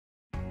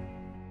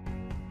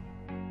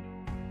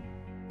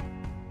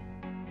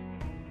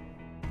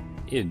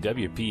In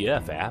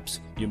WPF apps,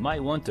 you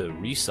might want to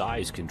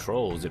resize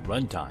controls at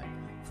runtime.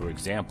 For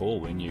example,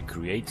 when you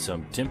create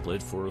some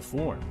template for a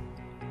form.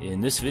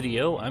 In this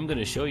video, I'm going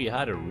to show you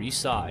how to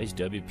resize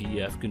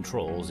WPF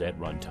controls at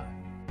runtime.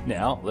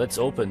 Now, let's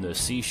open the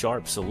C#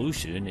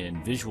 solution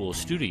in Visual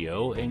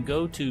Studio and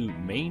go to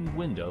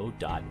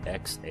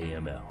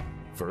mainwindow.xaml.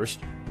 First,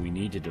 we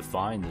need to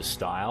define the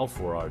style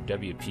for our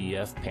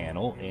WPF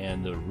panel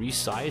and the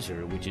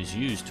resizer which is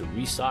used to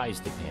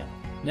resize the panel.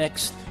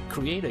 Next,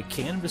 create a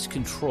canvas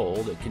control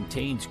that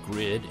contains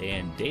grid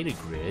and data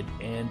grid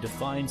and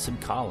define some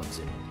columns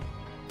in it.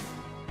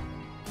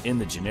 In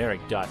the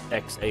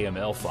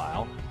generic.xaml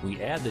file,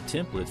 we add the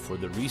template for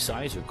the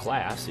resizer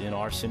class in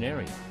our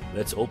scenario.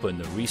 Let's open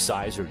the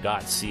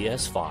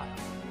resizer.cs file.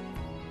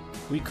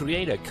 We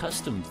create a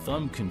custom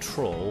thumb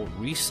control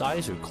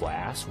resizer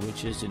class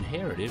which is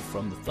inherited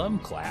from the thumb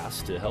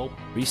class to help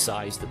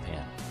resize the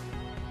panel.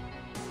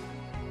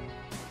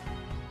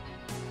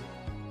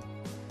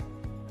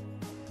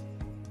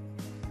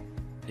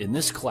 In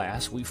this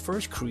class, we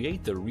first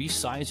create the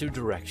resizer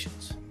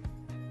directions.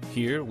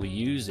 Here we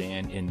use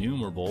an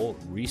enumerable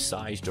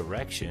resize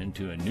direction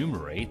to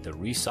enumerate the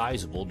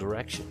resizable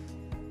direction.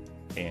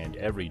 And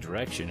every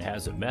direction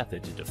has a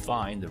method to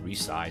define the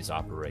resize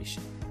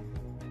operation.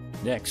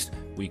 Next,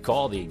 we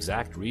call the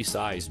exact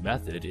resize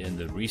method in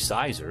the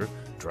resizer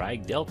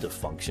drag delta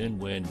function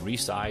when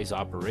resize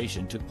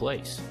operation took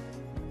place.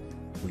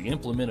 We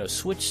implement a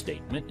switch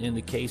statement in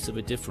the case of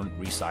a different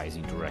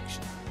resizing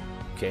direction.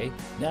 Okay,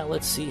 now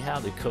let's see how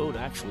the code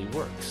actually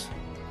works.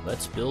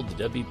 Let's build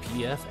the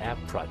WPF app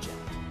project.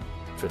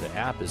 After the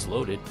app is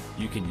loaded,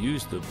 you can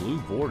use the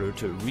blue border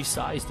to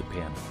resize the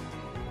panel.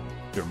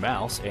 Your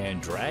mouse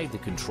and drag the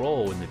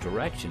control in the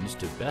directions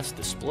to best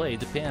display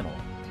the panel.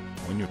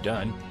 When you're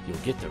done, you'll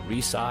get the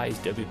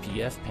resized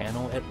WPF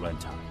panel at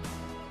runtime.